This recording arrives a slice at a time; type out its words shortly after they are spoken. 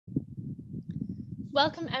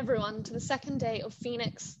Welcome everyone to the second day of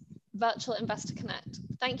Phenix Virtual Investor Connect.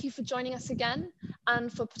 Thank you for joining us again and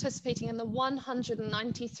for participating in the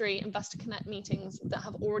 193 Investor Connect meetings that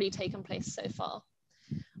have already taken place so far.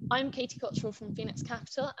 I'm Katie Cotterell from Phenix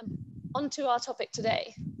Capital, and on to our topic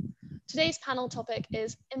today. Today's panel topic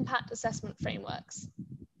is Impact Assessment Frameworks,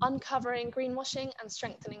 uncovering greenwashing and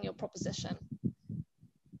strengthening your proposition.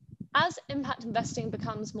 As impact investing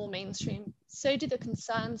becomes more mainstream, so do the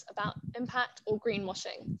concerns about impact or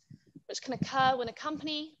greenwashing, which can occur when a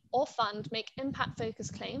company or fund make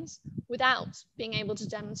impact-focused claims without being able to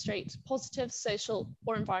demonstrate positive social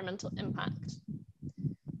or environmental impact.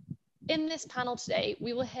 In this panel today,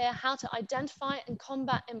 we will hear how to identify and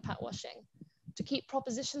combat impact washing to keep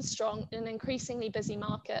propositions strong in an increasingly busy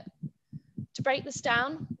market. To break this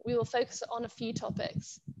down, we will focus on a few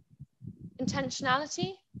topics.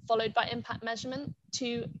 Intentionality, followed by impact measurement,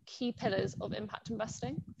 two key pillars of impact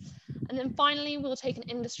investing. And then finally, we'll take an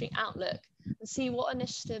industry outlook and see what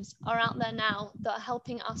initiatives are out there now that are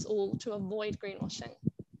helping us all to avoid greenwashing.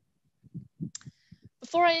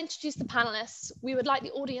 Before I introduce the panelists, we would like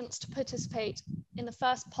the audience to participate in the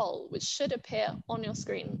first poll, which should appear on your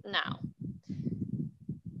screen now.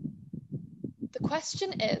 The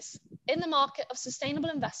question is, in the market of sustainable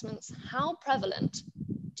investments, how prevalent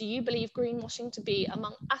do you believe greenwashing to be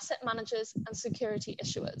among asset managers and security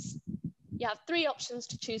issuers? You have three options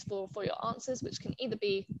to choose for your answers, which can either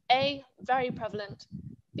be A, very prevalent,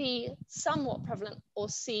 B, somewhat prevalent, or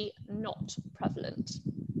C, not prevalent.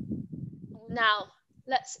 Now,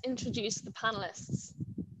 let's introduce the panelists.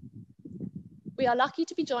 We are lucky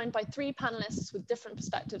to be joined by three panelists with different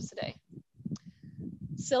perspectives today.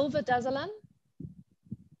 Silva Dezelan,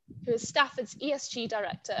 who is Stafford's ESG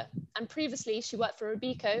director, and previously she worked for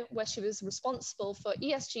Robeco, where she was responsible for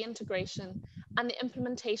ESG integration and the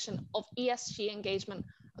implementation of ESG engagement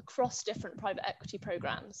across different private equity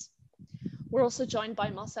programs. We're also joined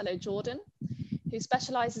by Marcelo, who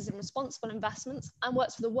specializes in responsible investments and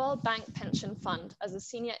works for the World Bank Pension Fund as a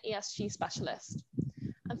senior ESG specialist.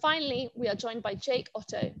 And finally, we are joined by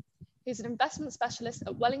Otto, who's an investment specialist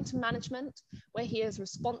at Wellington Management, where he is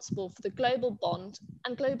responsible for the global bond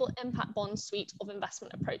and global impact bond suite of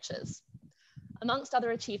investment approaches. Amongst other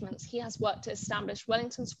achievements, he has worked to establish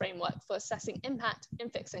Wellington's framework for assessing impact in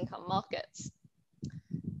fixed income markets.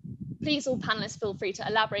 Please, all panelists, feel free to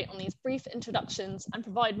elaborate on these brief introductions and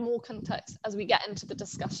provide more context as we get into the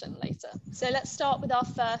discussion later. So let's start with our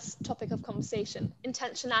first topic of conversation,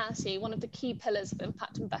 intentionality, one of the key pillars of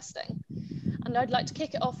impact investing. And I'd like to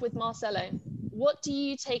kick it off with Marcelo. What do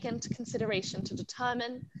you take into consideration to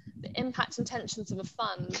determine the impact intentions of a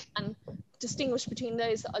fund and distinguish between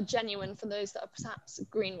those that are genuine from those that are perhaps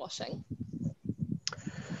greenwashing?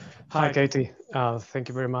 Hi, Katie. Thank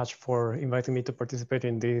you very much for inviting me to participate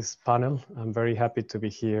in this panel. I'm very happy to be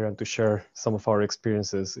here and to share some of our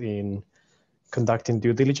experiences in conducting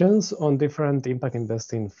due diligence on different impact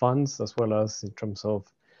investing funds, as well as in terms of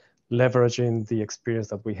leveraging the experience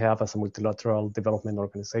that we have as a multilateral development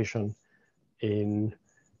organization in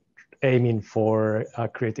aiming for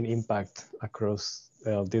creating impact across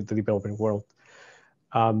the developing world.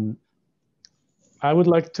 I would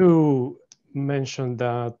like to mention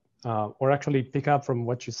that, or actually pick up from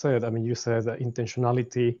what you said. I mean, you said that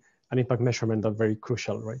intentionality and impact measurement are very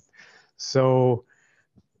crucial, right? So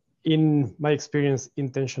in my experience,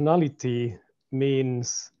 intentionality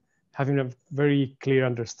means having a very clear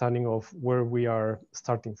understanding of where we are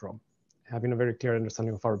starting from, having a very clear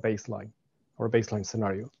understanding of our baseline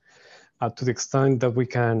scenario, to the extent that we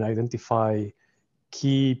can identify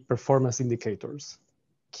key performance indicators,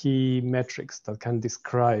 key metrics that can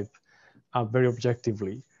describe very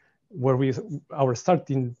objectively where our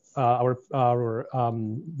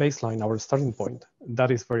baseline, our starting point. That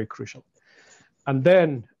is very crucial. And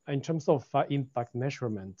then in terms of impact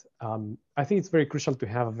measurement, I think it's very crucial to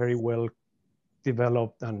have a very well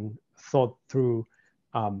developed and thought through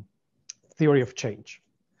theory of change.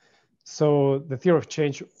 So the theory of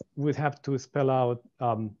change would have to spell out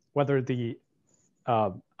whether the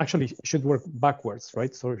actually should work backwards,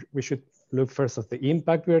 right? So we should look first at the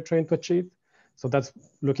impact we are trying to achieve. So that's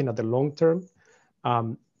looking at the long term.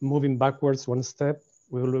 Moving backwards one step,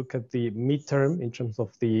 we will look at the midterm in terms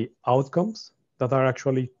of the outcomes that are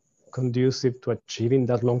actually conducive to achieving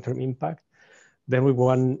that long-term impact. Then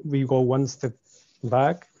we go one step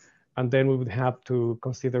back, and then we would have to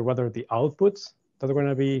consider whether the outputs that are going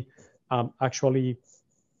to be actually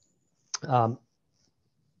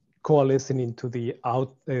coalescing into the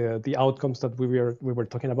outcomes that we were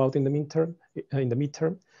talking about in the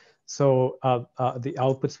midterm. So the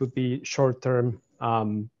outputs would be short-term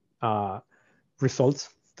results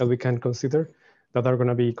that we can consider. that are going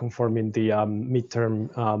to be conforming the midterm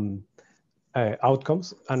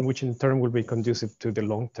outcomes, and which in turn will be conducive to the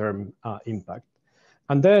long-term impact.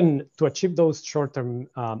 And then to achieve those short-term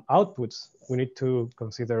outputs, we need to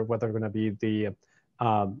consider what are going to be the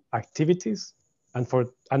activities. And for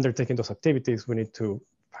undertaking those activities, we need to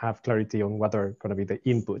have clarity on what are going to be the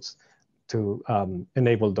inputs to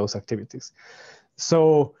enable those activities.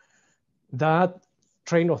 So that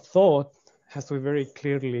train of thought has to be very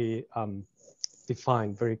clearly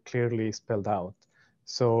defined, very clearly spelled out.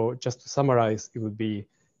 So just to summarize, it would be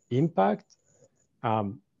impact,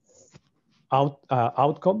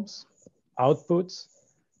 outcomes, outputs.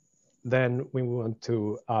 Then we move on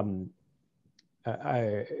to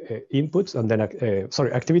inputs, and then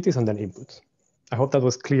activities, and then inputs. I hope that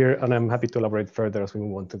was clear, and I'm happy to elaborate further as we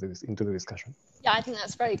move on to this into the discussion. Yeah, I think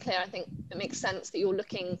that's very clear. I think it makes sense that you're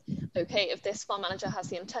looking, okay, if this fund manager has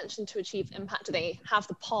the intention to achieve impact, do they have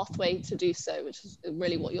the pathway to do so, which is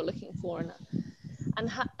really what you're looking for.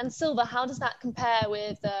 And Silva, how does that compare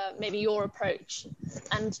with maybe your approach?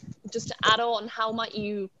 And just to add on, how might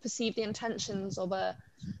you perceive the intentions of a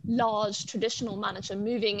large traditional manager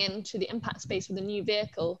moving into the impact space with a new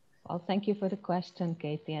vehicle? Well, thank you for the question,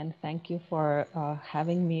 Katie, and thank you for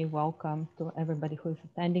having me. Welcome to everybody who's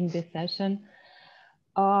attending this session.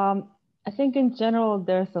 I think in general,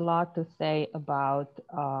 there's a lot to say about,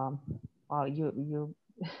 well, you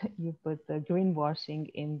put the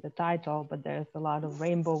greenwashing in the title, but there's a lot of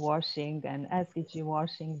rainbow washing and SDG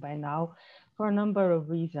washing by now for a number of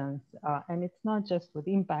reasons. And it's not just with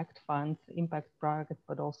impact funds, impact products,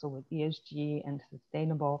 but also with ESG and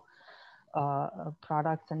sustainable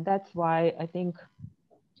products. And that's why I think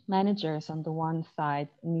managers on the one side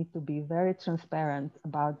need to be very transparent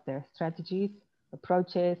about their strategies,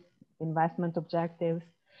 approaches, investment objectives,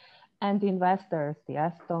 and the investors, the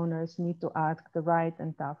asset owners, need to ask the right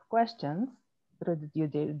and tough questions through the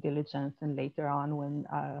due diligence and later on when,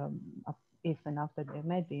 if and after they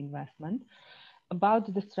made the investment,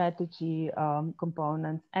 about the strategy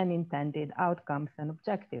components and intended outcomes and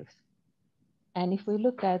objectives. And if we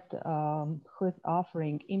look at who's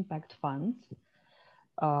offering impact funds,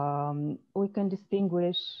 we can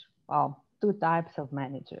distinguish, well, two types of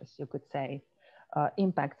managers, you could say.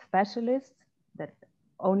 Impact specialists that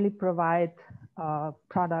only provide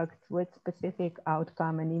products with specific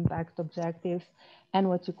outcome and impact objectives, and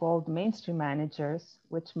what you call mainstream managers,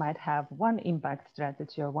 which might have one impact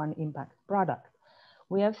strategy or one impact product.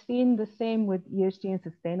 We have seen the same with ESG and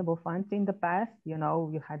sustainable funds in the past. You know,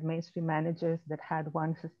 you had mainstream managers that had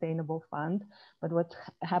one sustainable fund, but what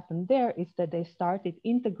happened there is that they started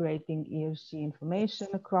integrating ESG information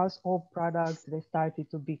across all products. They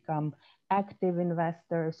started to become active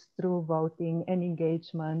investors through voting and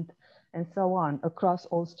engagement and so on across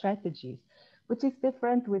all strategies, which is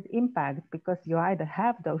different with impact because you either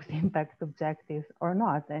have those impact objectives or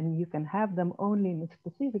not, and you can have them only in a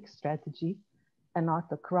specific strategy and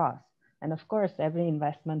not across. And of course, every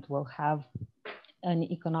investment will have an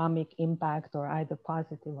economic impact or either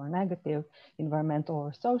positive or negative, environmental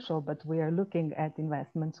or social, but we are looking at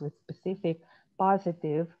investments with specific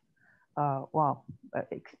positive,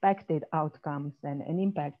 expected outcomes and an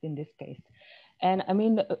impact in this case. And I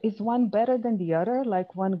mean, is one better than the other?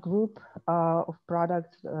 Like one group of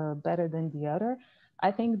products better than the other?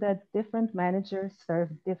 I think that different managers serve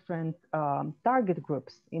different target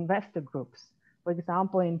groups, investor groups. For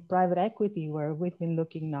example, in private equity, where we've been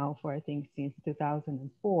looking now for, I think, since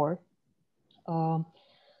 2004,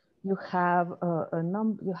 you had a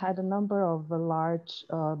number of large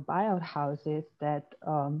buyout houses that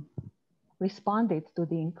responded to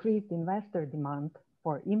the increased investor demand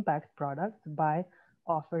for impact products by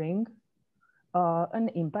offering an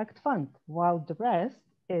impact fund, while the rest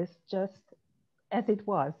is just as it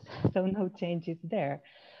was, so no changes there.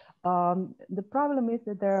 The problem is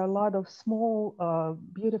that there are a lot of small,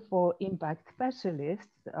 beautiful impact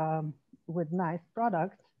specialists with nice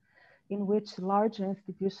products in which large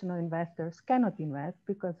institutional investors cannot invest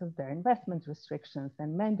because of their investment restrictions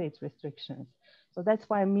and mandate restrictions. So that's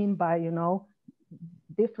what I mean by, you know,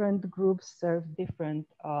 different groups serve different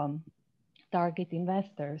target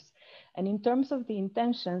investors. And in terms of the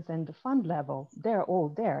intentions and the fund level, they're all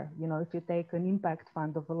there. You know, if you take an impact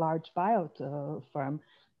fund of a large buyout firm,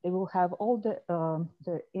 they will have all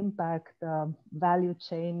the impact value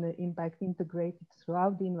chain, the impact integrated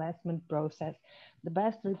throughout the investment process, the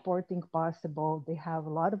best reporting possible. They have a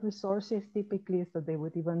lot of resources typically, so they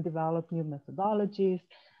would even develop new methodologies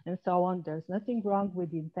and so on. There's nothing wrong with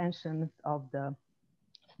the intentions of the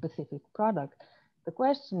specific product. The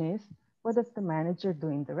question is, what does the manager do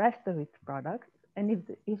in the rest of its products? And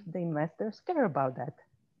if the investors care about that?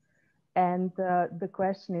 And the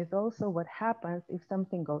question is also what happens if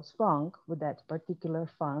something goes wrong with that particular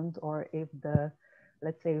fund, or if the,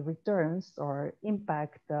 let's say, returns or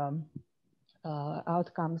impact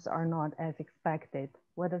outcomes are not as expected.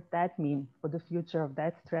 What does that mean for the future of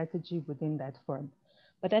that strategy within that firm?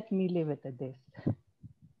 But let me leave it at this.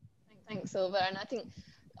 Thanks, Silva. And I think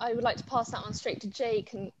I would like to pass that on straight to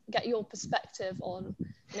Jake and get your perspective on,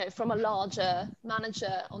 from a larger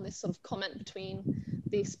manager on this sort of comment between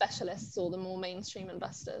the specialists or the more mainstream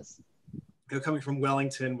investors. Coming from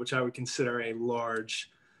Wellington, which I would consider a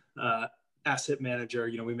large asset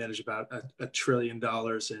manager, we manage about $1 trillion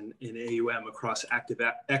in AUM across active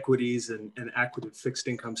equities and active fixed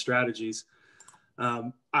income strategies.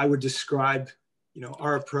 I would describe,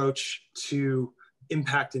 our approach to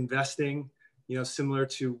impact investing, similar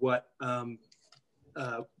to what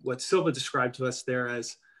Silva described to us there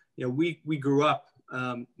as, we grew up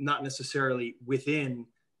not necessarily within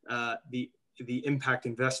the impact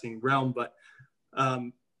investing realm, but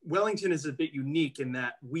Wellington is a bit unique in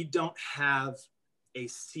that we don't have a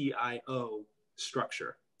CIO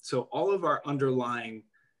structure. So all of our underlying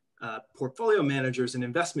portfolio managers and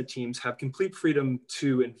investment teams have complete freedom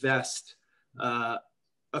to invest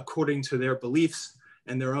according to their beliefs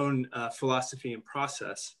and their own philosophy and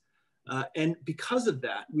process. And because of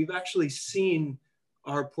that, we've actually seen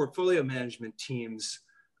our portfolio management teams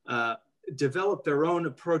develop their own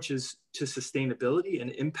approaches to sustainability and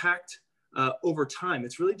impact over time.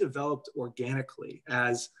 It's really developed organically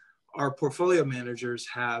as our portfolio managers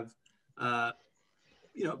have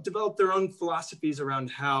developed their own philosophies around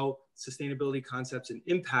how sustainability concepts and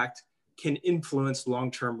impact can influence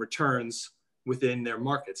long-term returns within their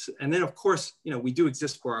markets. And then, of course, we do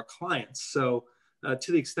exist for our clients. So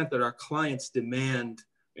to the extent that our clients demand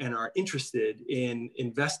and are interested in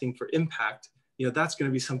investing for impact, that's going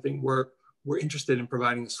to be something we're interested in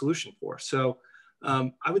providing a solution for. So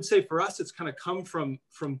I would say for us, it's kind of come from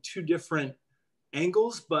two different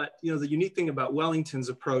angles. But the unique thing about Wellington's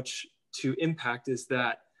approach to impact is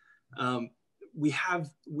that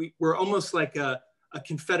we're almost like a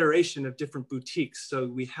confederation of different boutiques. So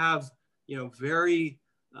we have very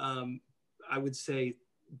I would say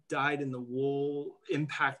dyed-in-the-wool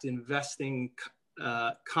impact investing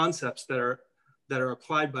concepts that are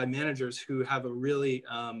applied by managers who have a really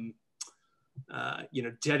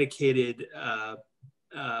dedicated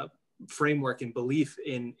framework and belief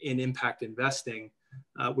in impact investing,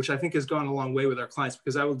 which I think has gone a long way with our clients.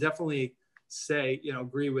 Because I will definitely say,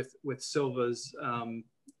 agree with Silva's,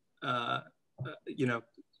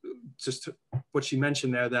 just what she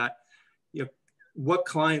mentioned there, that what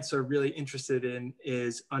clients are really interested in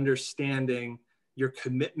is understanding your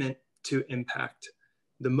commitment to impact,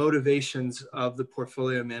 the motivations of the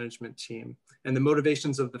portfolio management team, and the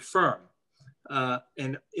motivations of the firm.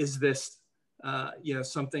 And is this,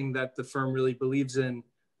 something that the firm really believes in,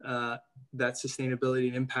 that sustainability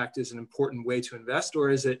and impact is an important way to invest, or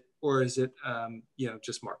is it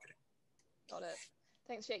just marketing? Got it.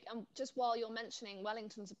 Thanks, Jake. Just while you're mentioning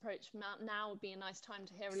Wellington's approach, now would be a nice time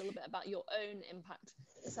to hear a little bit about your own impact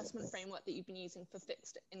assessment framework that you've been using for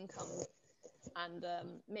fixed income, and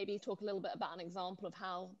maybe talk a little bit about an example of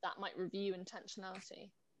how that might review intentionality.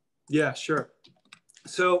 Yeah, sure.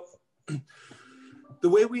 So the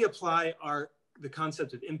way we apply the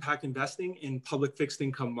concept of impact investing in public fixed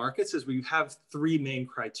income markets is we have three main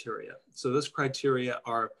criteria. So those criteria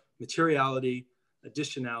are materiality,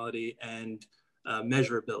 additionality, and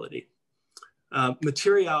measurability.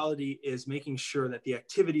 Materiality is making sure that the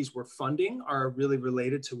activities we're funding are really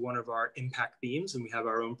related to one of our impact themes, and we have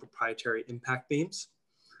our own proprietary impact themes.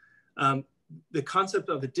 The concept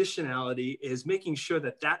of additionality is making sure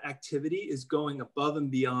that that activity is going above and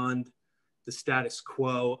beyond the status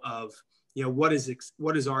quo of what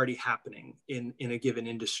is already happening in a given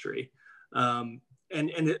industry. And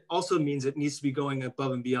it also means it needs to be going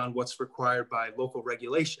above and beyond what's required by local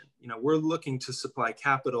regulation. We're looking to supply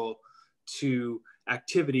capital to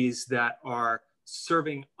activities that are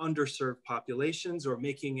serving underserved populations or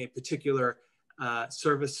making a particular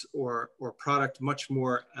service or product much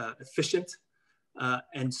more efficient.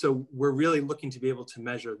 And so we're really looking to be able to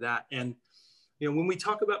measure that. And when we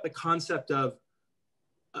talk about the concept of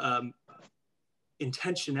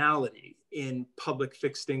intentionality in public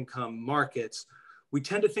fixed income markets, we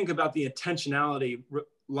tend to think about the intentionality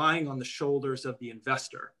lying on the shoulders of the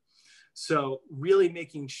investor. So really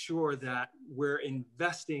making sure that we're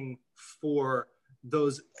investing for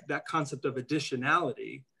that concept of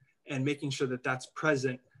additionality and making sure that that's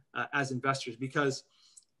present as investors. Because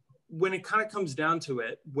when it kind of comes down to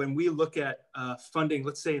it, when we look at funding,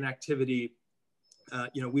 let's say an activity,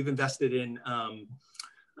 we've invested in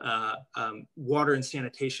water and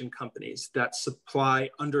sanitation companies that supply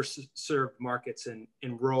underserved markets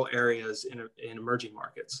in rural areas in emerging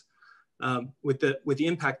markets. With the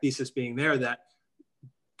impact thesis being there that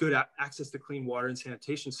good access to clean water and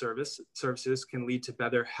sanitation services can lead to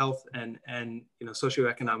better health and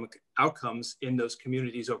socioeconomic outcomes in those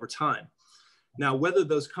communities over time. Now, whether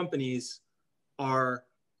those companies are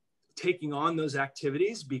taking on those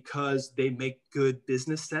activities because they make good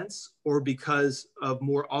business sense or because of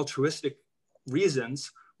more altruistic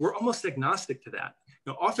reasons, we're almost agnostic to that.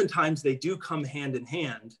 Oftentimes they do come hand in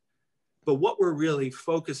hand, but what we're really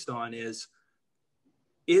focused on is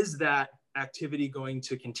that activity going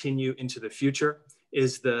to continue into the future?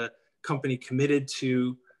 Is the company committed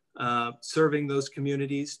to serving those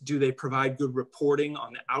communities? Do they provide good reporting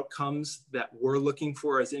on the outcomes that we're looking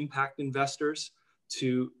for as impact investors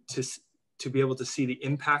to be able to see the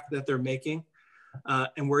impact that they're making?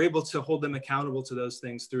 And we're able to hold them accountable to those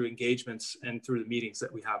things through engagements and through the meetings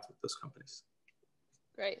that we have with those companies.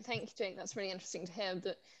 Great, thank you, Jake. That's really interesting to hear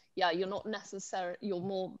that, yeah, you're not necessarily, you're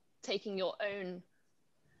more taking your own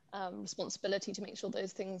responsibility to make sure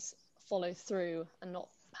those things follow through and not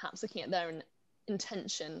perhaps looking at their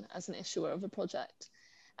intention as an issuer of a project.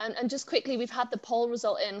 And just quickly, we've had the poll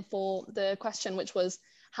result in for the question, which was,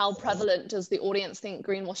 how prevalent does the audience think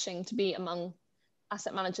greenwashing to be among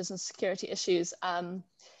asset managers and security issues? And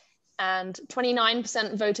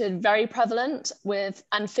 29% voted very prevalent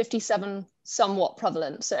and 57 somewhat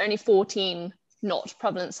prevalent. So only 14 not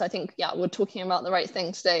prevalent. So I think, yeah, we're talking about the right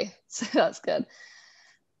thing today. So that's good.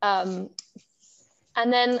 And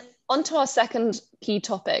then onto our second key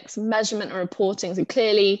topics, measurement and reporting. So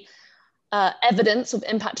clearly, evidence of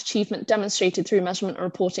impact achievement demonstrated through measurement and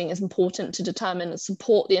reporting is important to determine and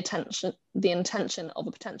support the intention of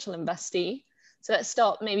a potential investee. So let's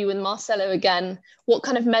start maybe with Marcelo again. What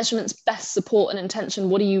kind of measurements best support an intention?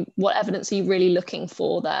 What evidence are you really looking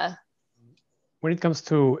for there? When it comes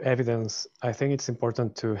to evidence, I think it's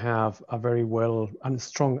important to have a very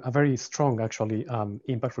strong actually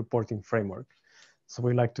impact reporting framework. So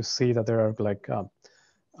we like to see that there are like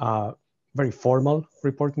very formal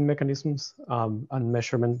reporting mechanisms and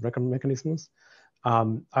measurement mechanisms.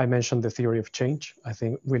 I mentioned the theory of change. I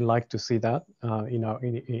think we like to see that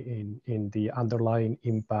in the underlying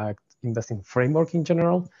impact investing framework in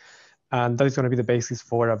general, and that is going to be the basis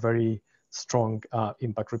for a very strong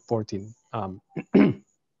impact reporting.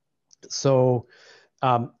 So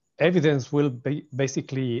evidence will be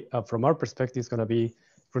basically, from our perspective, is going to be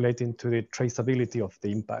relating to the traceability of the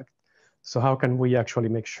impact. So how can we actually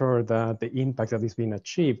make sure that the impact that is being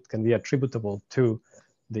achieved can be attributable to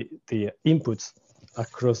the inputs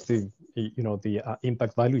across the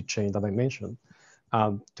impact value chain that I mentioned,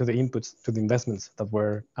 to the inputs to the investments that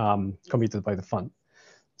were committed by the fund.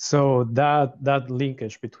 So that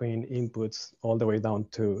linkage between inputs all the way down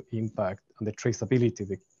to impact and the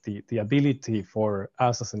traceability, the ability for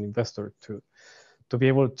us as an investor to be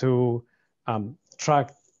able to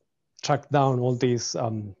track down all these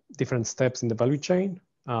different steps in the value chain,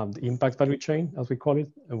 the impact value chain, as we call it,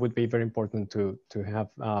 would be very important to have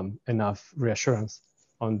enough reassurance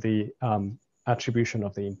on the attribution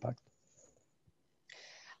of the impact.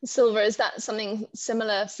 Silva, is that something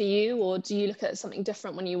similar for you, or do you look at something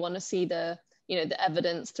different when you want to see the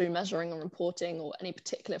evidence through measuring and reporting, or any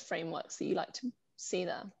particular frameworks that you like to see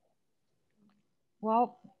there?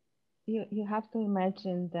 Well, you have to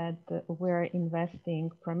imagine that we're investing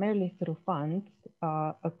primarily through funds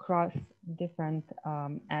across different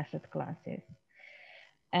asset classes.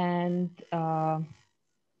 And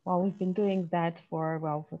well, we've been doing that for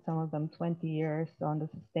some of them 20 years on the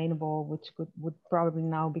sustainable, which would probably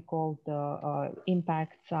now be called the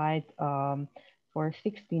impact side, for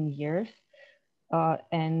 16 years.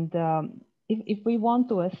 And if we want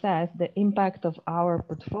to assess the impact of our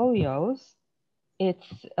portfolios,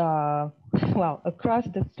 it's, well, across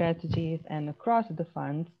the strategies and across the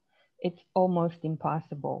funds, it's almost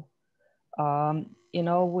impossible.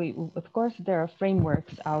 Of course, there are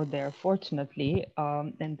frameworks out there, fortunately,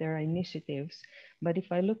 and there are initiatives. But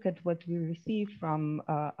if I look at what we receive from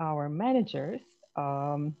our managers,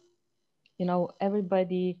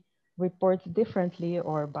 everybody reports differently,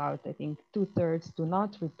 or about, I think, 2/3 do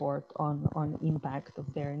not report on impact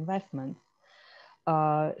of their investments.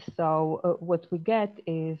 So what we get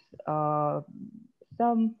is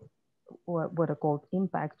some what are called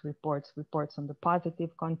impact reports on the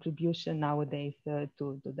positive contribution nowadays to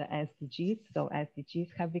the SDGs. So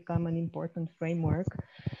SDGs have become an important framework.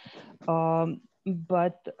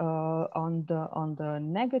 But on the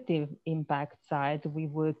negative impact side, we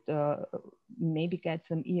would maybe get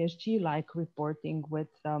some ESG-like reporting with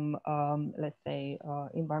some, let's say,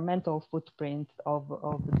 environmental footprint of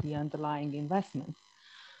the underlying investment.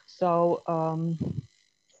 So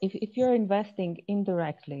if you're investing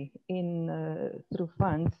indirectly through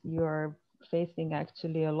funds, you're facing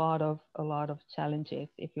actually a lot of challenges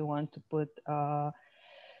if you want to put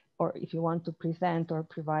or if you want to present or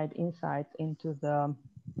provide insights into the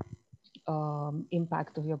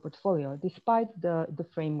impact of your portfolio, despite the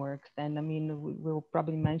frameworks. And I mean, we'll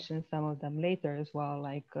probably mention some of them later as well,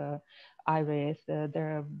 like IRIS.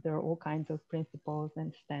 There are all kinds of principles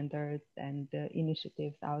and standards and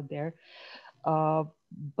initiatives out there.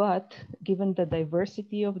 But given the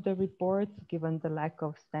diversity of the reports, given the lack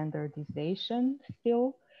of standardization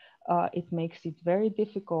still, it makes it very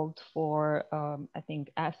difficult for, I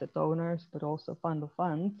think, asset owners, but also fund of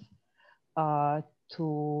funds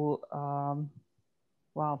to,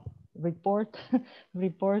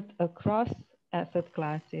 report across asset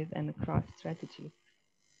classes and across strategies.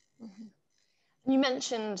 You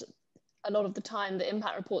mentioned a lot of the time the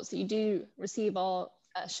impact reports that you do receive are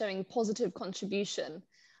showing positive contribution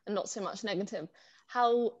and not so much negative.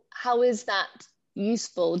 How is that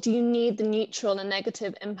useful? Do you need the neutral and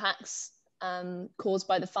negative impacts caused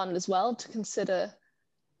by the fund as well to consider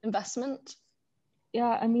investment?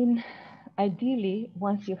 Yeah, I mean, ideally,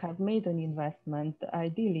 once you have made an investment,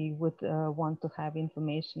 ideally would want to have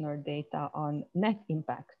information or data on net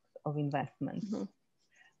impacts of investments. Mm-hmm.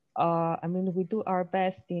 I mean, we do our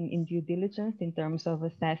best in due diligence in terms of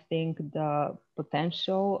assessing the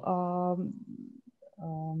potential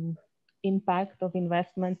impact of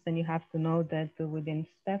investments. And you have to know that within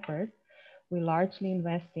Stafford, we largely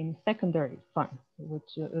invest in secondary funds,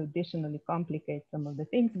 which additionally complicates some of the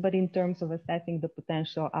things. But in terms of assessing the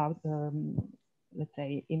potential let's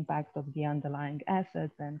say, impact of the underlying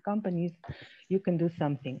assets and companies, you can do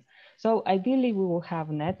something. So ideally, we will have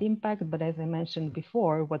net impact, but as I mentioned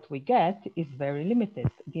before, what we get is very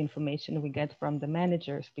limited. The information we get from the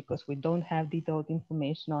managers, because we don't have detailed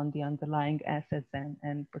information on the underlying assets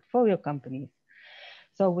and portfolio companies.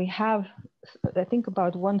 So we have, I think,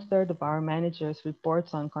 about 1/3 of our managers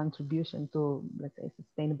reports on contribution to, let's say,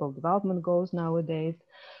 sustainable development goals nowadays.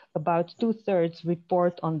 About 2/3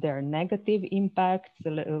 report on their negative impacts,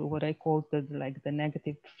 what I call the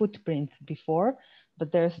negative footprint before,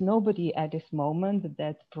 but there's nobody at this moment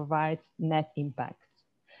that provides net impacts.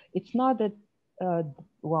 It's not that,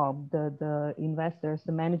 the investors,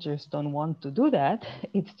 the managers don't want to do that.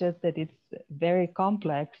 It's just that it's very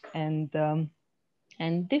complex and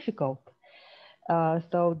difficult.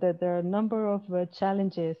 So that there are a number of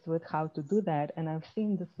challenges with how to do that. And I've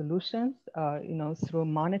seen the solutions, through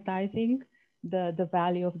monetizing the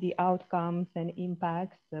value of the outcomes and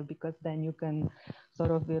impacts, because then you can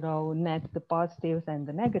sort of, net the positives and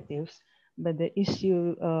the negatives. But the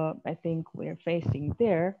issue I think we're facing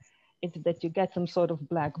there is that you get some sort of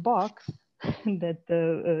black box that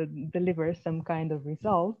delivers some kind of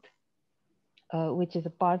result, which is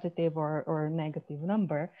a positive or a negative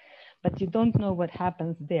number, but you don't know what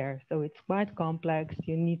happens there. So it's quite complex.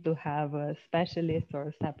 You need to have a specialist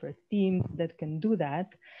or separate teams that can do that.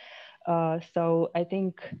 So I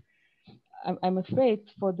think, I'm afraid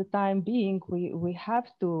for the time being, we have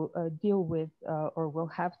to deal with, or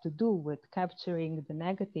will have to do with capturing the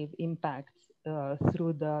negative impacts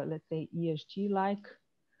through the, let's say, ESG-like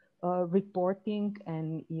reporting and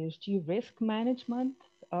ESG risk management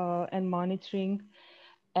and monitoring,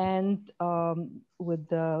 and with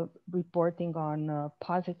the reporting on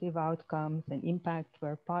positive outcomes and impact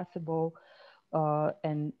where possible,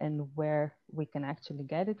 and where we can actually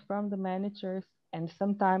get it from the managers. And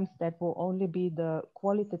sometimes that will only be the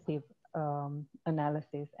qualitative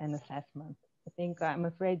analysis and assessment. I think, I'm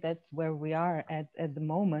afraid that's where we are at the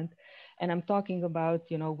moment. And I'm talking about,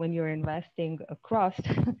 when you're investing across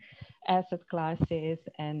asset classes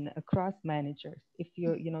and across managers. If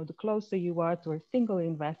you, the closer you are to a single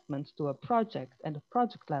investment to a project at a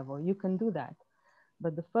project level, you can do that.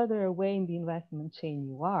 But the further away in the investment chain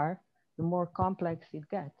you are, the more complex it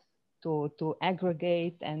gets to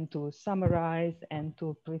aggregate and to summarize and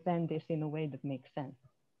to present this in a way that makes sense.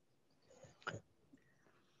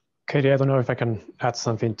 Katie, I don't know if I can add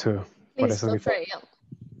something to what I said before. Free, yeah.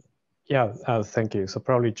 Yeah, thank you. So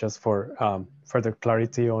probably just for further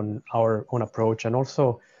clarity on our own approach, and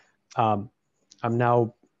also I'm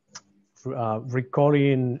now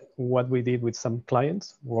recalling what we did with some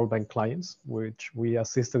clients, World Bank clients, which we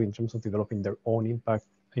assisted in terms of developing their own impact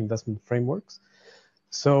investment frameworks.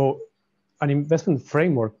 So an investment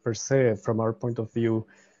framework per se, from our point of view,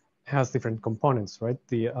 has different components, right?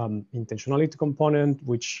 The intentionality component,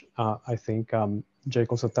 which I think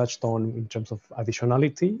Jake also touched on in terms of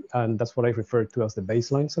additionality, and that's what I refer to as the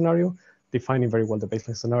baseline scenario, defining very well the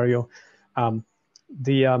baseline scenario.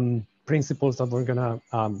 The principles that we're gonna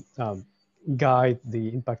guide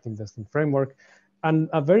the impact investing framework. And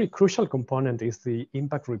a very crucial component is the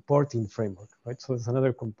impact reporting framework, right? So it's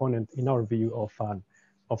another component in our view of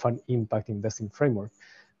an impact investing framework.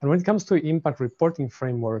 And when it comes to impact reporting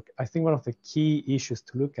framework, I think one of the key issues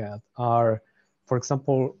to look at are, for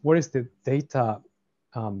example, where is the data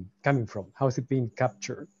coming from? How is it being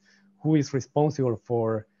captured? Who is responsible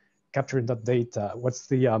for capturing that data? What's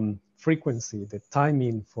the frequency, the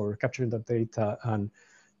timing for capturing that data? And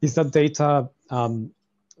is that data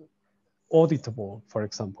auditable, for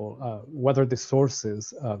example? What are the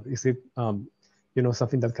sources? Is it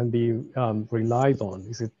something that can be relied on?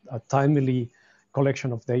 Is it a timely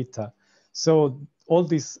collection of data? So all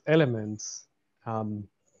these elements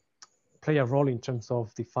play a role in terms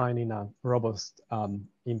of defining a robust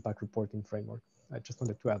impact reporting framework. I just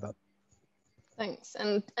wanted to add that. Thanks.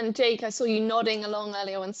 And Jake, I saw you nodding along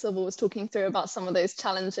earlier when Silva was talking through about some of those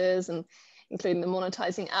challenges, and including the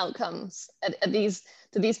monetizing outcomes.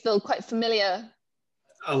 Do these feel quite familiar?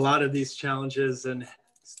 A lot of these challenges and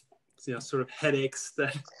sort of headaches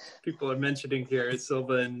that people are mentioning here,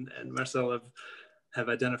 Silva and Marcelo have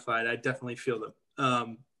identified, I definitely feel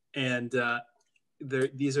them.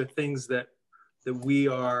 These are things that we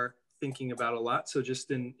are thinking about a lot. So just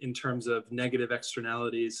in terms of negative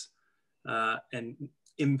externalities and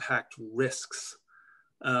impact risks,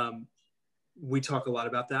 we talk a lot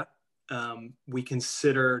about that. We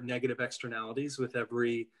consider negative externalities with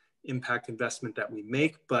every impact investment that we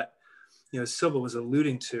make, but Silva was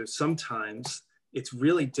alluding to, sometimes it's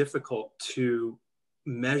really difficult to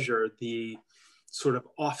measure the sort of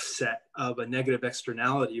offset of a negative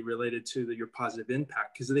externality related to your positive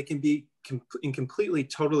impact, because they can be in completely,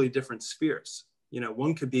 totally different spheres.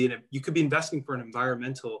 One could be you could be investing for an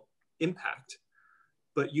environmental impact,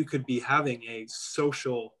 but you could be having a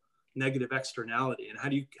social negative externality. And how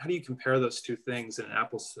do you compare those two things in an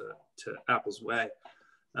apples to apples way?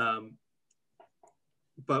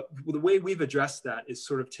 But the way we've addressed that is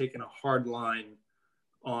sort of taken a hard line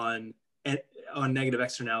on negative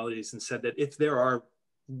externalities and said that if there are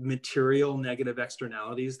material negative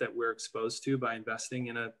externalities that we're exposed to by investing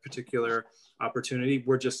in a particular opportunity,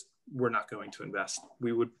 we're not going to invest.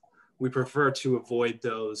 We prefer to avoid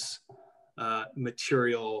those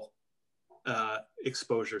material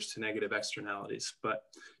exposures to negative externalities. But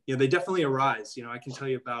they definitely arise. I can tell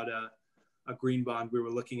you about a green bond we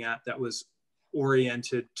were looking at that was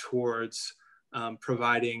oriented towards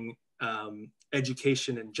providing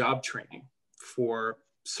education and job training for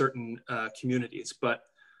certain communities. But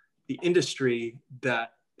the industry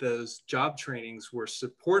that those job trainings were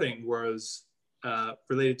supporting was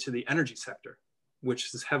related to the energy sector,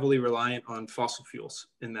 which is heavily reliant on fossil fuels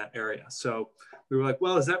in that area. So we were like,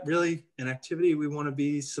 well, is that really an activity we want to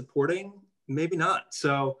be supporting? Maybe not.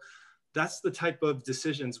 So that's the type of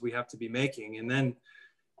decisions we have to be making. And then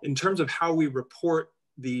in terms of how we report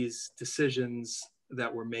these decisions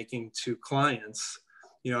that we're making to clients,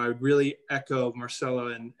 I would really echo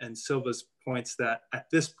Marcelo and Silva's points that at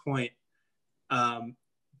this point,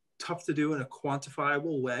 tough to do in a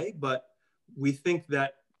quantifiable way, but we think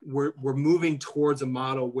that we're moving towards a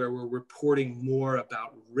model where we're reporting more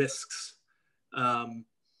about risks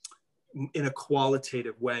in a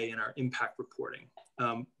qualitative way in our impact reporting.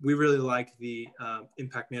 We really like the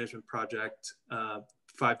impact management project,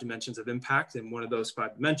 5 dimensions of impact, and one of those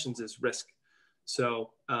 5 dimensions is risk.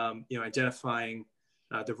 So, identifying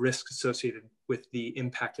the risks associated with the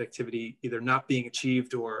impact activity either not being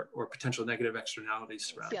achieved or potential negative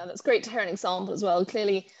externalities around. Yeah, that's great to hear an example as well.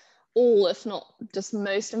 Clearly, all, if not just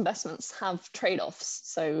most investments have trade-offs.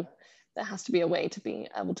 So there has to be a way to be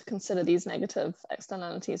able to consider these negative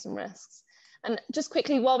externalities and risks. And just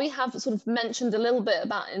quickly, while we have sort of mentioned a little bit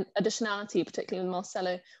about additionality, particularly with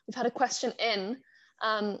Marcelo, we've had a question in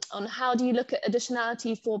on how do you look at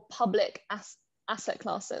additionality for public asset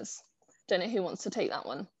classes? Don't know who wants to take that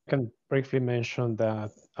one. I can briefly mention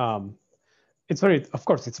that it's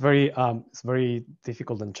very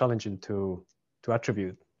difficult and challenging to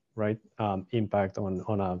attribute, right, impact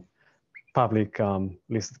on a public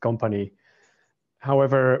listed company.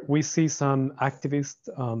 However, we see some activist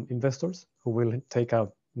investors who will take a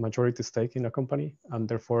majority stake in a company, and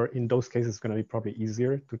therefore in those cases it's going to be probably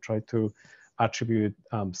easier to try to attribute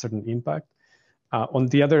certain impact. On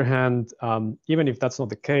the other hand, even if that's not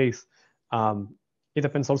the case, it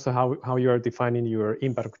depends also how you are defining your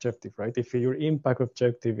impact objective, right? If your impact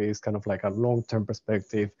objective is kind of like a long-term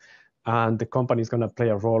perspective and the company is going to play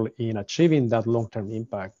a role in achieving that long-term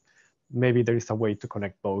impact, maybe there is a way to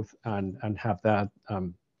connect both and have that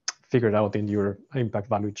figured out in your impact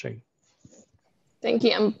value chain. Thank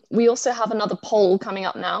you. And we also have another poll coming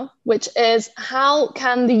up now, which is how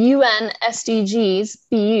can the UN SDGs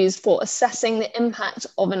be used for assessing the impact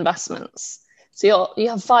of investments? So you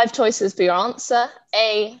have 5 choices for your answer.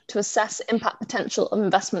 A, to assess impact potential of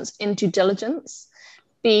investments in due diligence.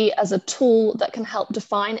 B, as a tool that can help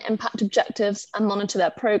define impact objectives and monitor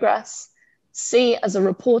their progress. C, as a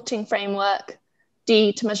reporting framework.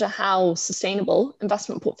 D, to measure how sustainable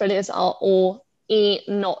investment portfolios are. Or E,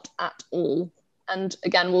 not at all. And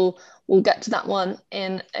again, we'll get to that one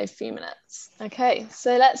in a few minutes. Okay,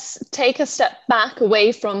 so let's take a step back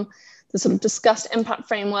away from the sort of discussed impact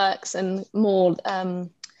frameworks and more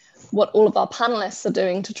what all of our panelists are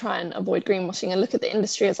doing to try and avoid greenwashing and look at the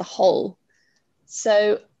industry as a whole.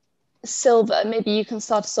 So Silva, maybe you can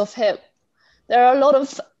start us off here. There are a lot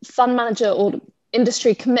of fund manager or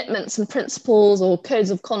industry commitments and principles or codes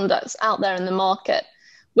of conduct out there in the market.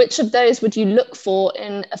 Which of those would you look for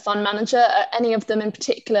in a fund manager? Are any of them in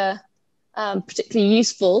particular particularly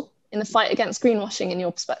useful in the fight against greenwashing in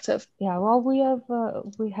your perspective? Yeah, well,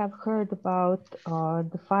 we have heard about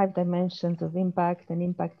the 5 dimensions of impact and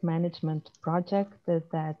impact management project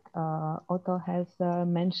that Otto has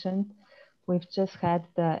mentioned. We've just had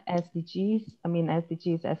the SDGs. I mean,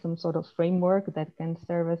 SDGs as some sort of framework that can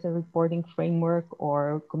serve as a reporting framework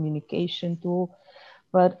or communication tool.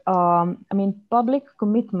 But I mean, public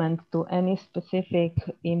commitment to any specific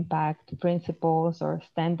impact principles or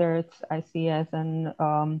standards, I see as an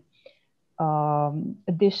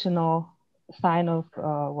additional sign of,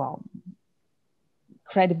 well,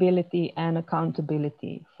 credibility and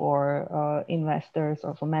accountability for investors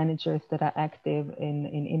or for managers that are active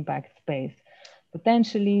in impact space.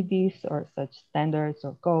 Potentially these or such standards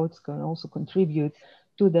or codes can also contribute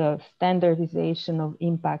to the standardization of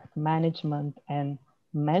impact management and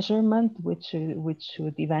measurement, which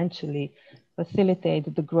should eventually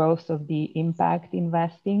facilitate the growth of the impact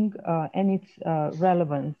investing and its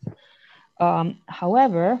relevance.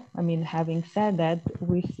 However, I mean, having said that,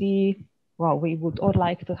 we see, well, we would all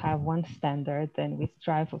like to have one standard and we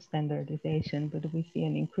strive for standardization, but we see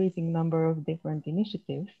an increasing number of different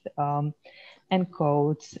initiatives and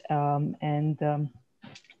codes.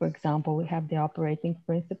 For example, we have the operating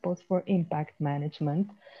principles for impact management,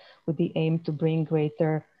 with the aim to bring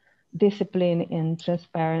greater discipline and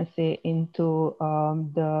transparency into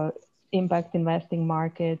the impact investing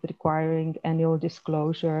market, requiring annual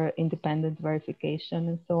disclosure, independent verification,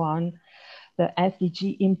 and so on. The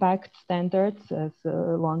SDG impact standards, as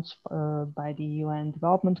launched by the UN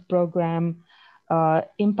Development Program,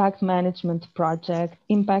 impact management project,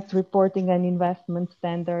 impact reporting and investment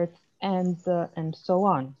standards, and so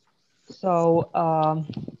on. So,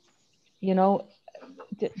 you know,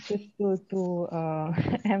 just to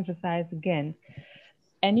emphasize again,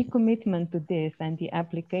 any commitment to this and the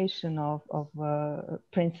application of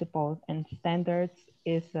principles and standards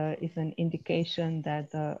is an indication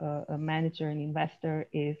that a manager and investor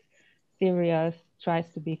is serious, tries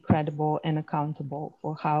to be credible and accountable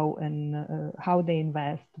for how they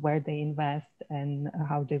invest, where they invest, and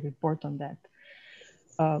how they report on that.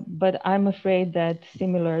 But I'm afraid that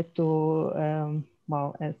similar to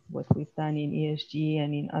well, as what we've done in ESG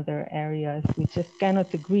and in other areas, we just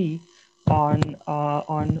cannot agree on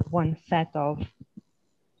one set of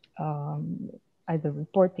either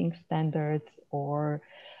reporting standards or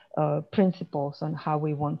principles on how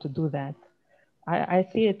we want to do that. I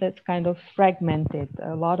see it as kind of fragmented,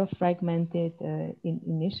 a lot of fragmented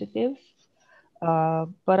initiatives,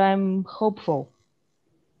 but I'm hopeful.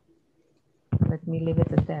 Let me leave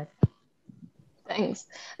it at that. Thanks.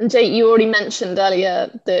 And Jay, you already mentioned earlier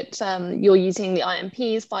that you're using the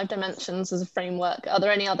IMPs, 5 dimensions, as a framework. Are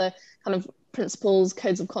there any other kind of principles,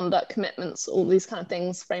 codes of conduct, commitments, all these kind of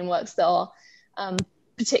things, frameworks that are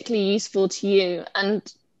particularly useful to you?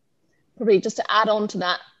 And probably just to add on to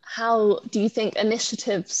that, how do you think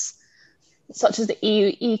initiatives such as the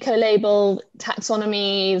EU eco-label,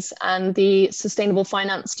 taxonomies, and the sustainable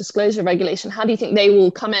finance disclosure regulation, how do you think they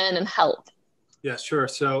will come in and help? Yeah, sure.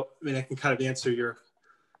 So, I mean, I can kind of answer your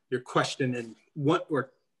question in one,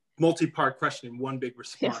 or multi-part question in one big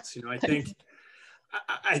response. Yeah. You know,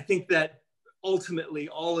 I think that ultimately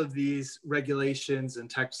all of these regulations and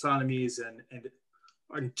taxonomies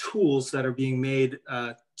and tools that are being made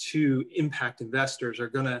to impact investors are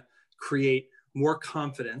going to create more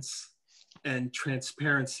confidence and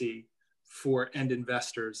transparency for end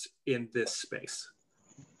investors in this space.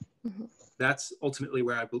 Mm-hmm. That's ultimately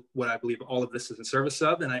what I believe all of this is in service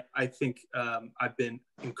of. And I think I've been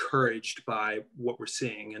encouraged by what we're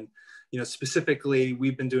seeing. And, specifically,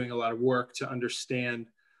 we've been doing a lot of work to understand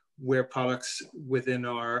where products within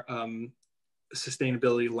our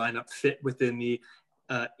sustainability lineup fit within the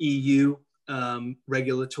EU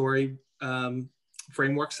regulatory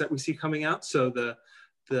frameworks that we see coming out. So the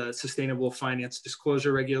Sustainable Finance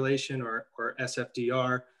Disclosure Regulation, or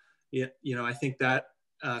SFDR, I think that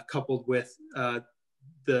coupled with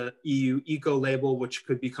the EU Eco Label, which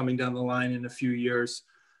could be coming down the line in a few years,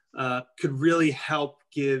 could really help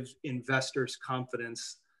give investors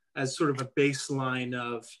confidence as sort of a baseline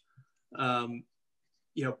of,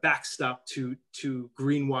 backstop to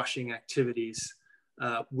greenwashing activities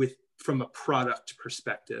from a product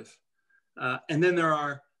perspective. And then there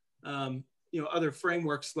are, other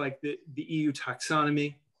frameworks like the EU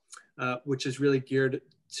taxonomy, which is really geared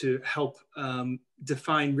to help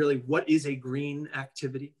define really what is a green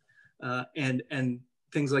activity, and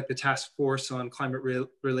things like the Task Force on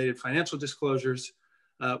Climate-Related Financial Disclosures,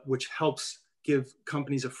 which helps give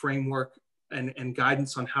companies a framework and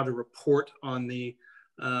guidance on how to report on the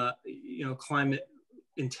climate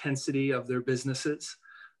intensity of their businesses.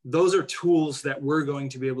 Those are tools that we're going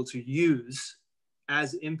to be able to use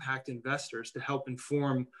as impact investors to help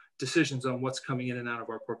inform decisions on what's coming in and out of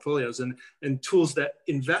our portfolios, and tools that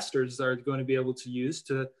investors are going to be able to use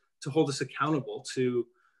to hold us accountable to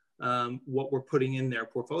what we're putting in their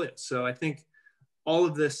portfolios. So I think all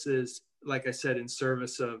of this is, like I said, in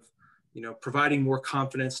service of providing more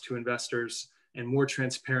confidence to investors and more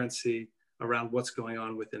transparency around what's going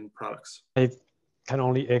on within products. I can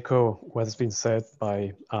only echo what has been said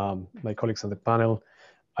by my colleagues on the panel.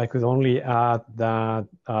 I could only add that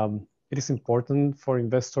it is important for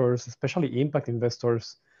investors, especially impact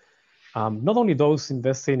investors, not only those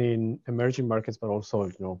investing in emerging markets, but also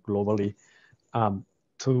globally,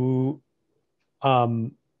 to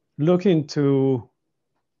look into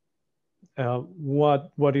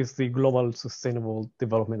what is the global sustainable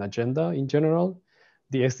development agenda in general.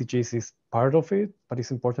 The SDGs is part of it, but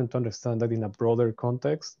it's important to understand that in a broader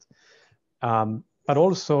context, but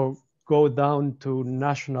also go down to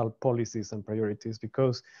national policies and priorities,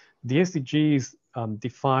 because the SDGs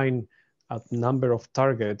define a number of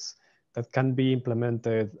targets that can be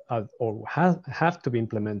implemented or have to be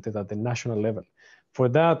implemented at the national level. For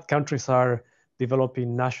that, countries are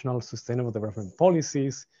developing national sustainable development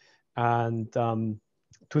policies, and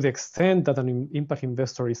to the extent that an impact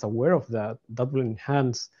investor is aware of that, that will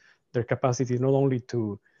enhance their capacity not only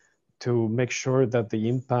to make sure that the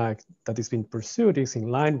impact that is being pursued is in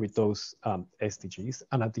line with those SDGs,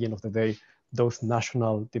 and at the end of the day, those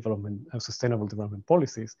national development, sustainable development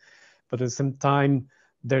policies, but at the same time,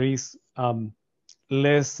 there is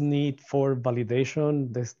less need for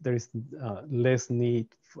validation. There is less need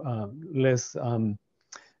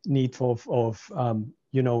of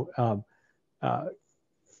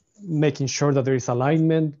making sure that there is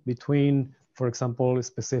alignment between, for example,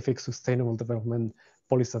 specific sustainable development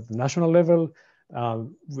policies at the national level.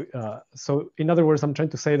 So in other words, I'm trying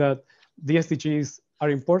to say that the SDGs are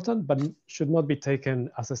important, but should not be taken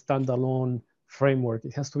as a standalone framework.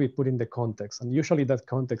 It has to be put in the context. And usually that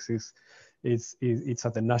context is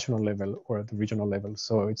at the national level or at the regional level.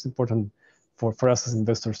 So it's important for us as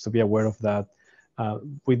investors to be aware of that.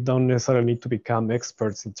 We don't necessarily need to become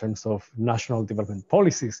experts in terms of national development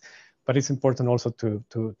policies, but it's important also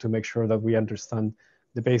to make sure that we understand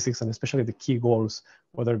the basics and especially the key goals,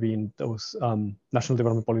 whether being those national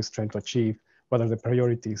development policies trying to achieve, whether the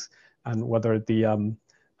priorities, and whether the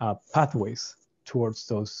pathways towards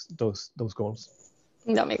those goals.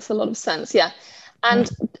 That makes a lot of sense, yeah.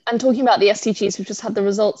 And talking about the SDGs, we've just had the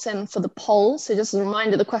results in for the poll. So just as a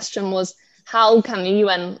reminder, the question was, how can the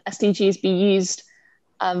UN SDGs be used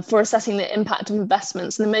for assessing the impact of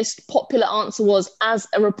investments? And the most popular answer was as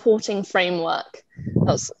a reporting framework.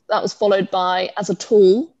 That was followed by as a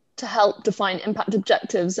tool to help define impact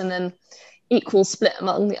objectives, and then equal split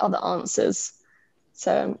among the other answers.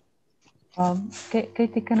 So,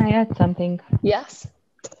 Katie, can I add something? Yes.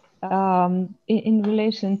 In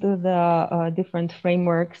relation to the different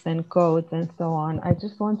frameworks and codes and so on, I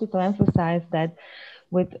just wanted to emphasize that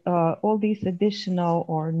with all these additional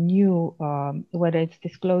or new, whether it's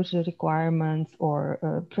disclosure requirements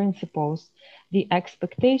or principles, the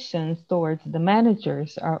expectations towards the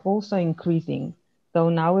managers are also increasing. So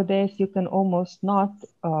nowadays you can almost not,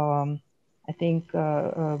 I think,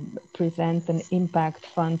 present an impact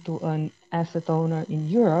fund to an asset owner in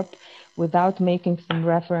Europe without making some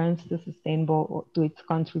reference to to its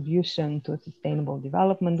contribution to sustainable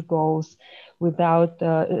development goals, without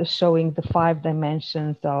showing the 5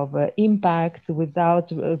 dimensions of impact,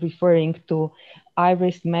 without referring to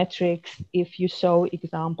IRIS metrics if you show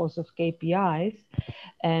examples of KPIs.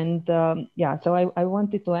 And yeah, so I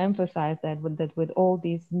wanted to emphasize that with all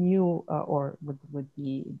these new or with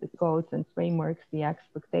the codes and frameworks, the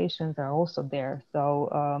expectations are also there.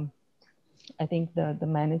 So I think the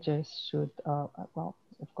managers should, well,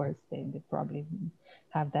 of course, they probably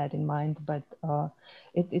have that in mind, but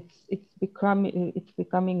it's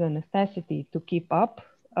becoming a necessity to keep up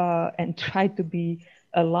and try to be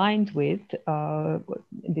aligned with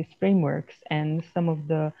these frameworks and some of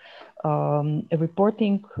the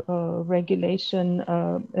reporting regulation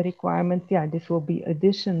requirements. Yeah, this will be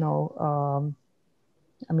additional.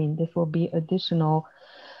 I mean, this will be additional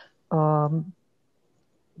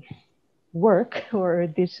work or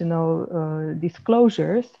additional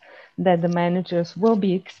disclosures that the managers will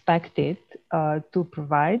be expected to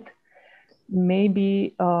provide.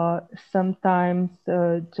 Maybe sometimes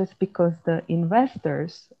just because the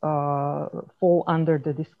investors fall under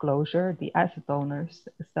the disclosure, the asset owners.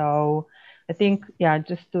 So I think, yeah,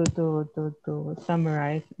 just to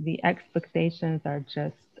summarize, the expectations are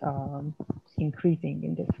just increasing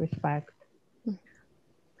in this respect.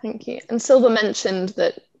 Thank you. And Silva mentioned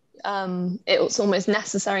that it's almost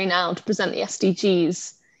necessary now to present the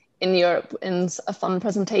SDGs in Europe in a fund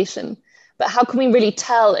presentation. But how can we really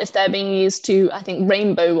tell if they're being used to, I think,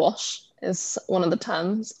 rainbow wash is one of the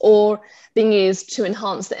terms, or being used to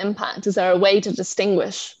enhance the impact? Is there a way to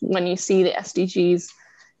distinguish when you see the SDGs,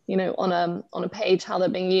 you know, on a page, how they're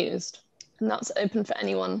being used? And that's open for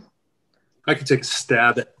anyone. I could take a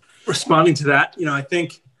stab at responding to that. You know, I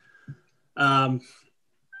think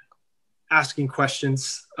asking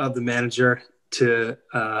questions of the manager to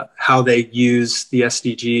how they use the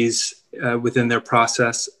SDGs within their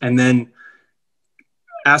process, and then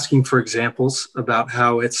asking for examples about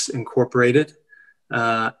how it's incorporated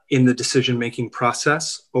in the decision-making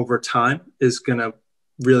process over time is going to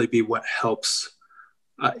really be what helps,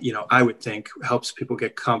 you know, I would think helps people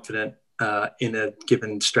get confident in a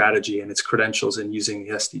given strategy and its credentials in using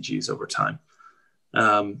the SDGs over time.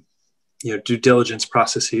 You know, due diligence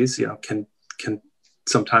processes, you know, can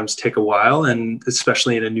sometimes take a while, and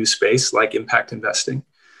especially in a new space like impact investing,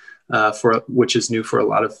 which is new for a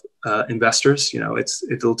lot of investors. You know,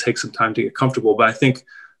 it'll take some time to get comfortable. But I think,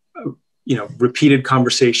 you know, repeated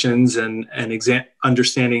conversations and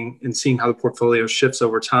understanding and seeing how the portfolio shifts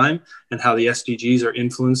over time and how the SDGs are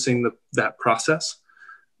influencing that process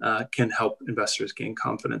can help investors gain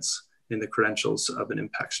confidence in the credentials of an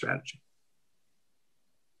impact strategy.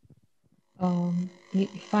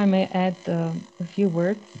 If I may add a few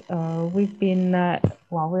words, we've been,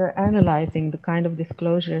 while we're analyzing the kind of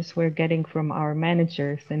disclosures we're getting from our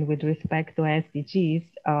managers and with respect to SDGs,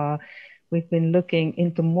 we've been looking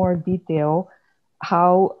into more detail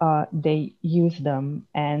how they use them.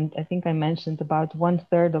 And I think I mentioned about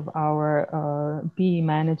 1/3 of our PE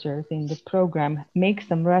managers in the program make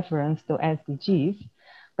some reference to SDGs,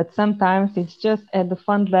 but sometimes it's just at the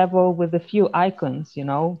fund level with a few icons, you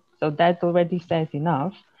know. So that already says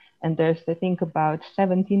enough. And there's, I think, about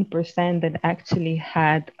 17% that actually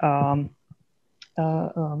had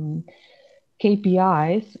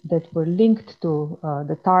KPIs that were linked to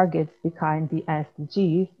the targets behind the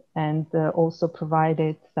SDGs, and also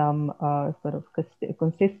provided some sort of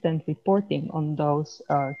consistent reporting on those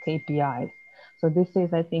KPIs. So this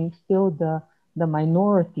is, I think, still the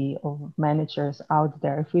minority of managers out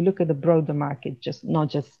there. If we look at the broader market, not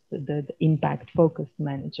just the impact-focused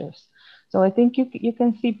managers. So I think you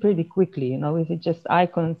can see pretty quickly, you know, is it just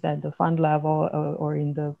icons at the fund level or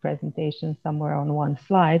in the presentation somewhere on one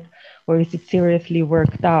slide, or is it seriously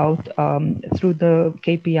worked out through the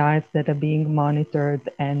KPIs that are being monitored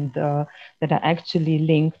and that are actually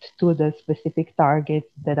linked to the specific targets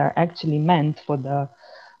that are actually meant for the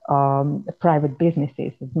private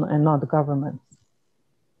businesses and not the governments.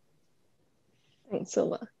 Thanks,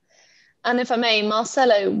 Silva. And if I may,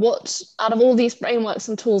 Marcelo, what out of all these frameworks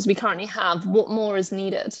and tools we currently have, what more is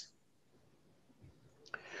needed?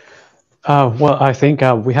 Well, I think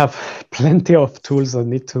we have plenty of tools that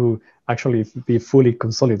need to actually be fully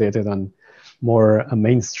consolidated and more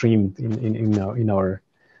mainstreamed in our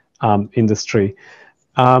industry.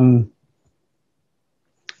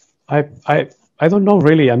 I don't know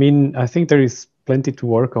really. I mean, I think there is plenty to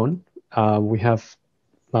work on. We have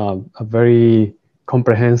a very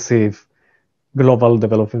comprehensive global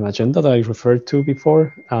development agenda that I referred to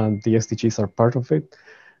before, and the SDGs are part of it.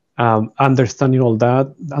 Understanding all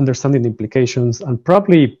that, understanding the implications, and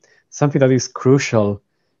probably something that is crucial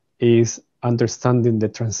is understanding the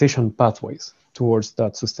transition pathways towards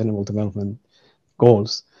that sustainable development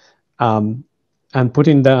goals, and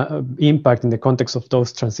putting the impact in the context of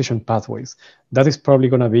those transition pathways. That is probably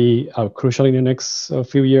going to be crucial in the next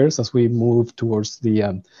few years as we move towards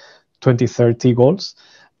the 2030 goals.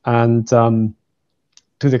 And to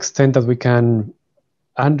the extent that we can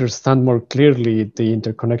understand more clearly the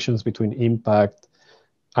interconnections between impact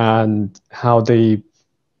and how they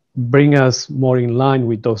bring us more in line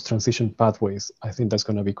with those transition pathways, I think that's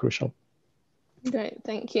going to be crucial. Great,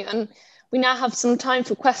 thank you. And we now have some time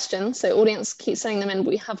for questions. So audience, keep sending them in, but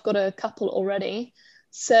we have got a couple already.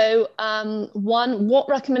 So one, what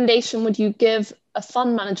recommendation would you give a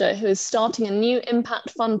fund manager who is starting a new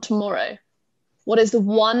impact fund tomorrow? What is the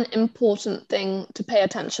one important thing to pay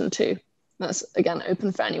attention to? That's, again,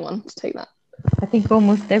 open for anyone to take that. I think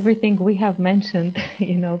almost everything we have mentioned,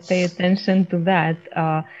 pay attention to that.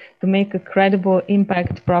 To make a credible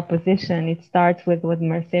impact proposition, it starts with what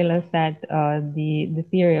Marcelo said, the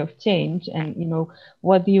theory of change, and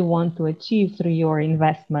what do you want to achieve through your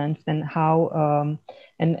investments, and how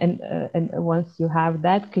and once you have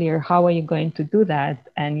that clear, how are you going to do that?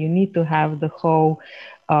 And you need to have the whole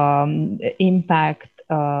impact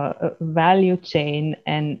value chain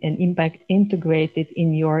and impact integrated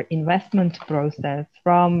in your investment process,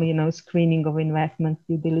 from screening of investments,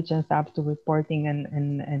 due diligence, up to reporting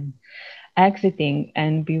and exiting.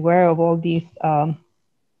 And beware of all these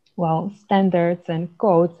standards and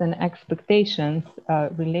codes and expectations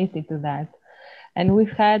related to that. And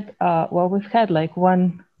we've had like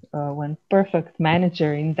one perfect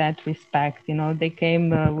manager in that respect. They came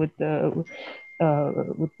with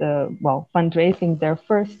fundraising their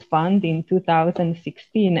first fund in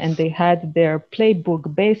 2016, and they had their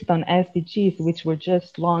playbook based on SDGs, which were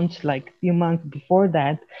just launched like a few months before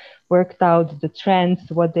that, worked out the trends,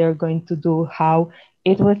 what they're going to do, how.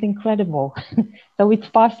 It was incredible. So it's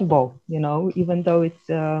possible, even though it's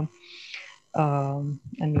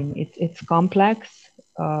it's complex,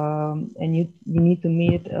 and you need to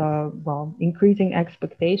meet increasing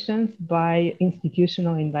expectations by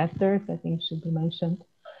institutional investors, I think should be mentioned.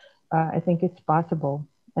 I think it's possible,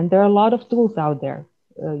 and there are a lot of tools out there,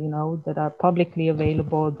 that are publicly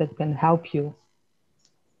available that can help you.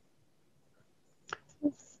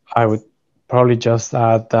 I would probably just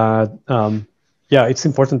add that it's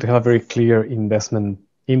important to have a very clear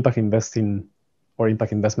impact investing or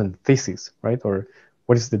impact investment thesis, right? Or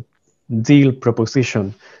what is the deal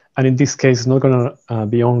proposition? And in this case, it's not going to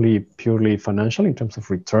be only purely financial in terms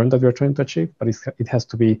of return that you're trying to achieve, but it has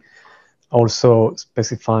to be also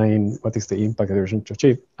specifying what is the impact that you're trying to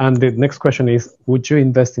achieve. And the next question is, would you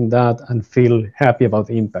invest in that and feel happy about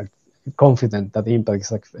the impact, confident that the impact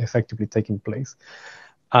is effectively taking place?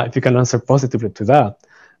 If you can answer positively to that,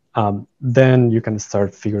 then you can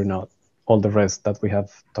start figuring out all the rest that we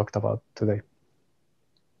have talked about today.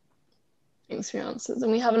 Thanks for your answers.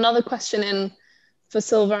 And we have another question in for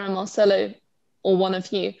Silva and Marcelo, or one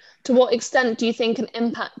of you. To what extent do you think an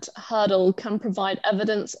impact hurdle can provide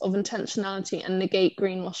evidence of intentionality and negate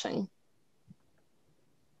greenwashing?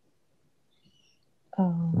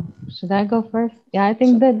 Should I go first? Yeah, I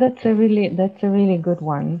think that's a really good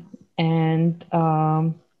one. And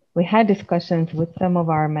we had discussions with some of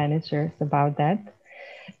our managers about that.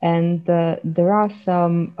 And there are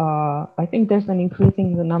some, I think there's an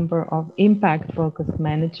increasing number of impact-focused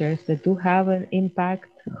managers that do have an impact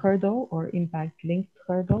hurdle or impact-linked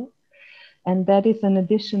hurdle. And that is an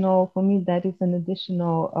additional, for me, that is an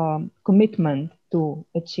additional commitment to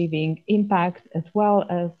achieving impact as well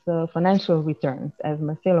as financial returns, as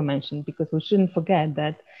Marcelo mentioned, because we shouldn't forget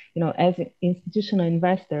that, as institutional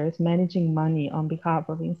investors managing money on behalf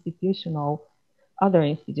of other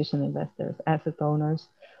institutional investors, asset owners,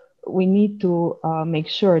 we need to make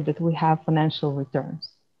sure that we have financial returns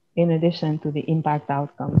in addition to the impact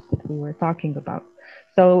outcomes that we were talking about.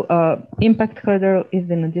 So impact hurdle is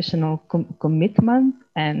an additional commitment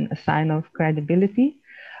and a sign of credibility,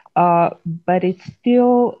 but it's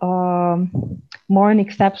still more an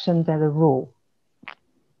exception than a rule.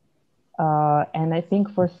 And I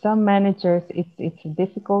think for some managers, it's a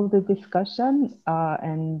difficult discussion.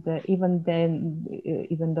 And even then,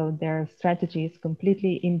 even though their strategy is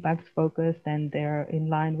completely impact focused and they're in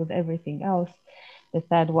line with everything else, they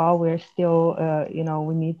said, well, we're still,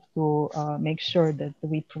 we need to make sure that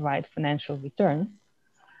we provide financial returns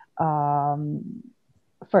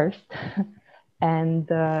first.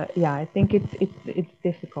 And I think it's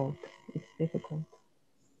difficult. It's difficult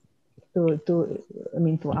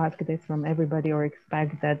to ask this from everybody or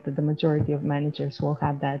expect that the majority of managers will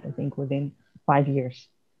have that, I think, within 5 years.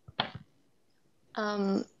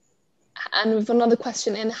 And we've got another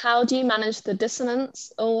question in, how do you manage the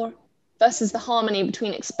dissonance or versus the harmony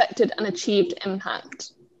between expected and achieved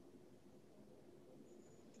impact?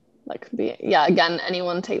 That could be, yeah, again,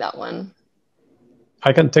 anyone take that one?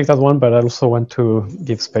 I can take that one, but I also want to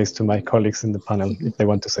give space to my colleagues in the panel if they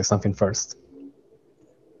want to say something first.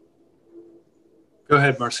 Go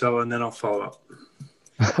ahead, Marcelo, and then I'll follow up.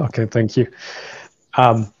 Okay, thank you.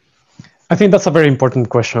 I think that's a very important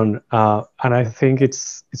question, and I think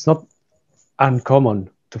it's not uncommon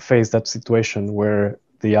to face that situation where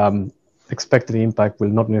the expected impact will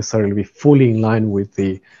not necessarily be fully in line with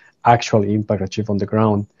the actual impact achieved on the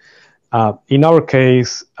ground. In our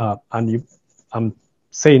case, I'm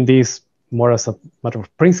saying this more as a matter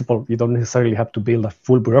of principle, you don't necessarily have to build a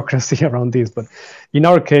full bureaucracy around this, but in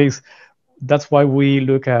our case, that's why we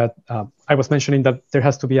look at, I was mentioning that there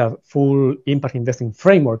has to be a full impact investing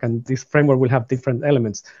framework, and this framework will have different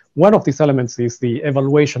elements. One of these elements is the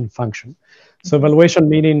evaluation function. So evaluation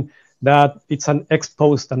meaning that it's an ex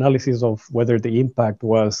post analysis of whether the impact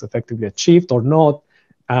was effectively achieved or not,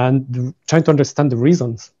 and trying to understand the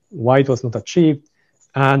reasons why it was not achieved,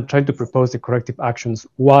 and trying to propose the corrective actions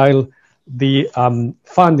while the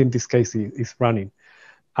fund in this case is running.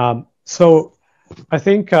 So I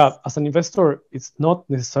think as an investor, it's not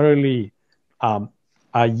necessarily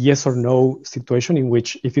a yes or no situation in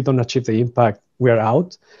which if you don't achieve the impact, we are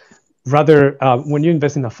out. Rather, when you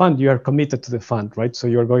invest in a fund, you are committed to the fund, right? So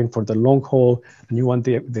you're going for the long haul and you want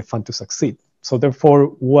the fund to succeed. So therefore,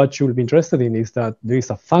 what you'll be interested in is that there is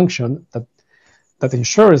a function that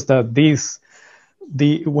ensures that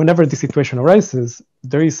whenever the situation arises,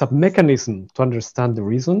 there is a mechanism to understand the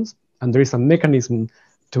reasons, and there is a mechanism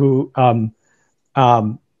to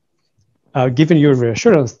giving you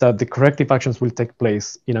reassurance that the corrective actions will take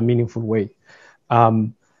place in a meaningful way.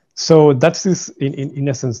 So that's in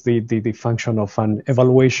essence the function of an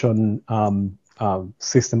evaluation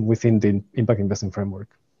system within the impact investing framework.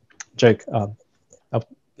 Jake.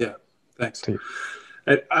 Yeah, thanks.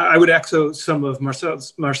 I would echo some of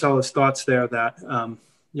Marcelo's thoughts there that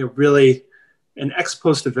really an ex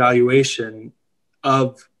post evaluation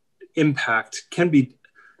of impact can be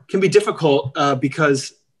difficult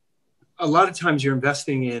because a lot of times you're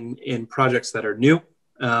investing in projects that are new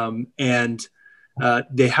and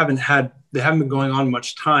they haven't been going on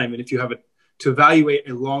much time. And if you have to evaluate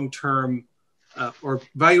a long-term or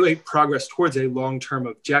evaluate progress towards a long-term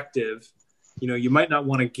objective, you might not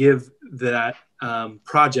want to give that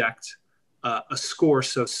project a score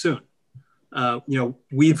so soon.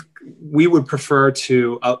 We would prefer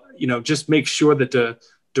to just make sure that the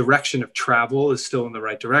direction of travel is still in the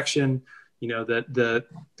right direction. That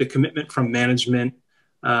the commitment from management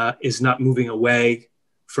is not moving away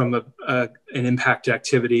from an impact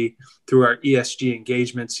activity. Through our ESG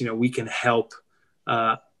engagements, we can help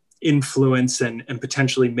influence and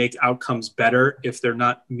potentially make outcomes better if they're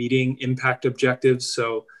not meeting impact objectives.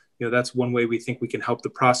 So, that's one way we think we can help the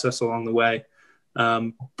process along the way.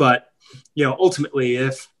 But, ultimately,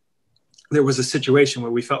 if there was a situation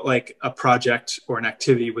where we felt like a project or an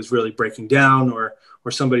activity was really breaking down or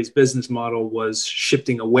somebody's business model was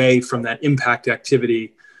shifting away from that impact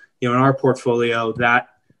activity, in our portfolio, that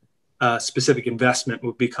specific investment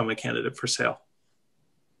would become a candidate for sale.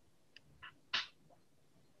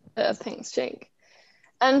 Thanks, Jake.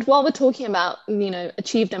 And while we're talking about,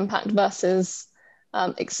 achieved impact versus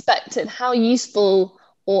expected, how useful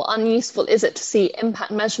or unuseful is it to see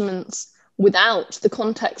impact measurements without the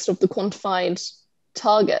context of the quantified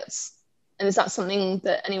targets? And is that something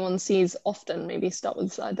that anyone sees often? Maybe start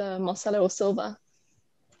with either Marcelo or Silva.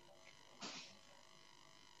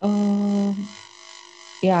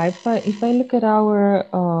 Yeah, if I look at our,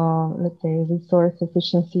 let's say, resource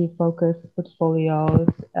efficiency focused portfolios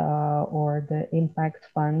or the impact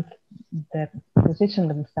funds that position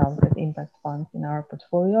themselves as impact funds in our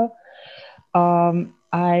portfolio,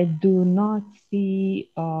 I do not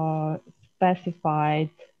see specified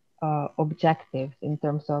objectives in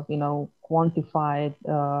terms of, quantified,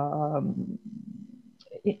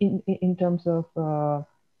 in terms of,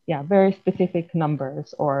 very specific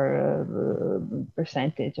numbers or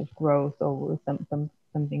percentage of growth or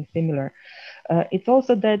something similar. It's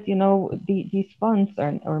also that, these funds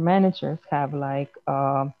or managers have like,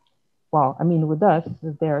 with us,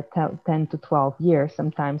 they're 10 to 12 years,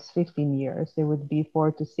 sometimes 15 years. They would be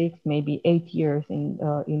 4 to 6, maybe 8 years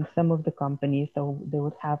in some of the companies, so they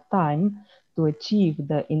would have time to achieve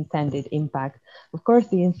the intended impact. Of course,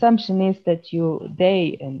 the assumption is that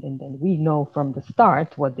they and then we know from the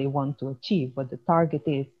start what they want to achieve, what the target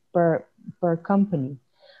is per company.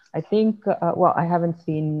 I think, well, I haven't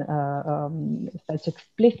seen such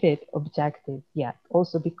explicit objectives yet.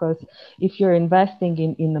 Also because if you're investing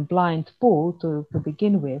in a blind pool to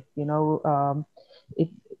begin with, you know,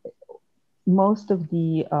 most of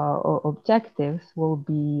the objectives will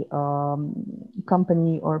be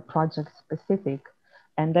company or project specific.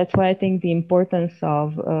 And that's why I think the importance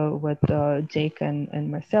of what Jake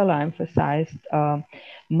and Marcelo emphasized,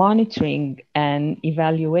 monitoring and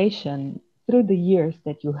evaluation through the years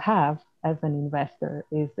that you have as an investor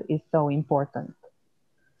is so important.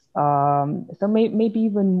 So maybe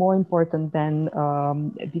even more important than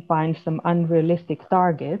define some unrealistic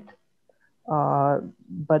target,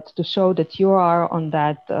 but to show that you are on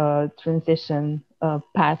that transition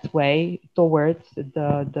pathway towards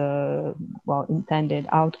the well intended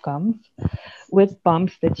outcomes, with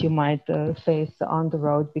bumps that you might face on the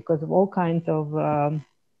road because of all kinds of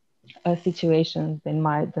situations that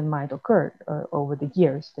might occur over the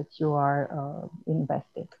years that you are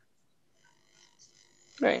invested.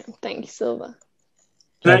 Great, thank you, Silva.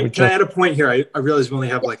 Can I add a point here? I realize we only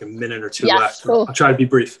have like a minute or two left. Sure. I'll try to be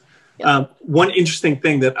brief. One interesting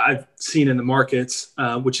thing that I've seen in the markets,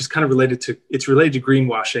 which is kind of related to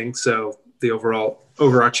greenwashing. So the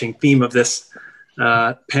overarching theme of this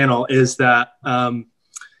panel is that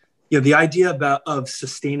you know, the idea of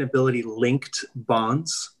sustainability linked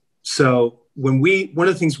bonds. So one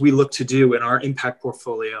of the things we look to do in our impact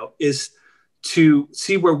portfolio is to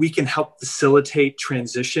see where we can help facilitate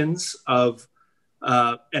transitions of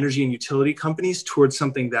energy and utility companies towards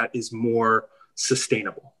something that is more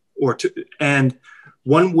sustainable. And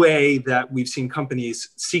one way that we've seen companies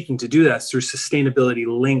seeking to do that is through sustainability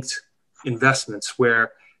linked investments,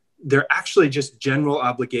 where they're actually just general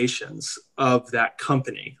obligations of that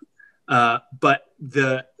company. But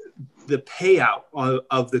the payout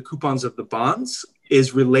of the coupons of the bonds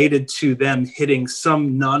is related to them hitting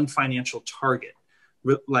some non-financial target,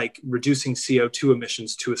 like reducing CO2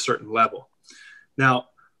 emissions to a certain level. Now,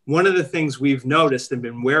 one of the things we've noticed and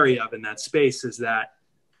been wary of in that space is that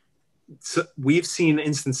we've seen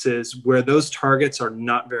instances where those targets are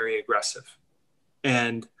not very aggressive.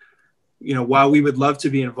 And, you know, while we would love to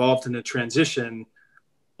be involved in a transition,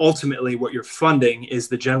 ultimately what you're funding is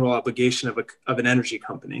the general obligation of an energy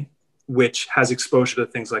company, which has exposure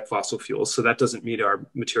to things like fossil fuels. So that doesn't meet our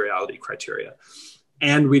materiality criteria.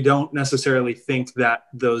 And we don't necessarily think that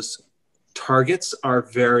those targets are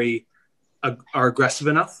aggressive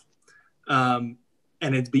enough. And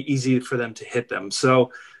it'd be easy for them to hit them.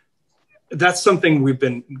 So that's something we've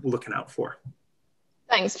been looking out for.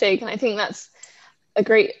 Thanks, Jake. And I think that's a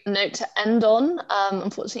great note to end on.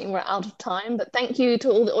 Unfortunately, we're out of time, but thank you to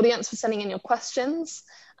all the audience for sending in your questions,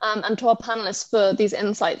 and to our panelists for these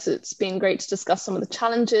insights. It's been great to discuss some of the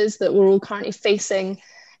challenges that we're all currently facing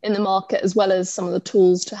in the market, as well as some of the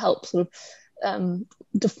tools to help sort of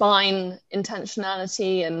define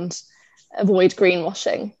intentionality and avoid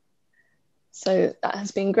greenwashing. So that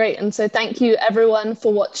has been great. And so thank you everyone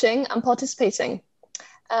for watching and participating.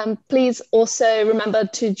 Please also remember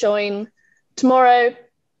to join tomorrow.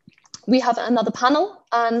 We have another panel,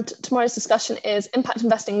 and tomorrow's discussion is impact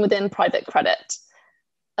investing within private credit,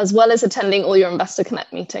 as well as attending all your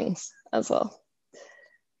InvestorConnect meetings as well.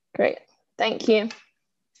 Great, thank you.